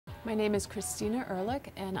My name is Christina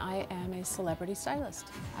Ehrlich and I am a celebrity stylist.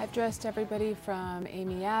 I've dressed everybody from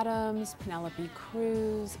Amy Adams, Penelope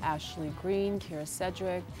Cruz, Ashley Greene, Kira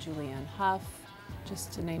Sedgwick, Julianne Hough,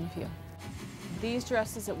 just to name a few. These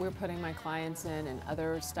dresses that we're putting my clients in and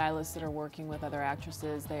other stylists that are working with other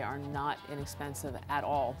actresses, they are not inexpensive at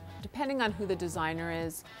all. Depending on who the designer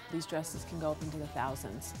is, these dresses can go up into the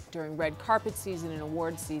thousands. During red carpet season and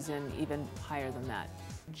award season, even higher than that.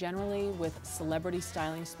 Generally, with celebrity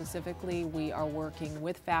styling specifically, we are working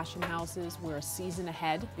with fashion houses. We're a season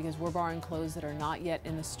ahead because we're borrowing clothes that are not yet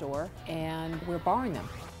in the store, and we're borrowing them.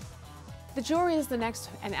 The jewelry is the next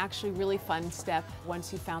and actually really fun step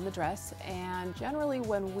once you've found the dress. And generally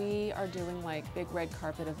when we are doing like big red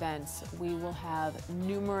carpet events, we will have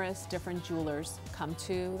numerous different jewelers come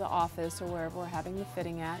to the office or wherever we're having the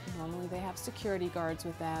fitting at. Normally they have security guards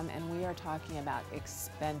with them, and we are talking about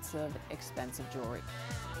expensive, expensive jewelry.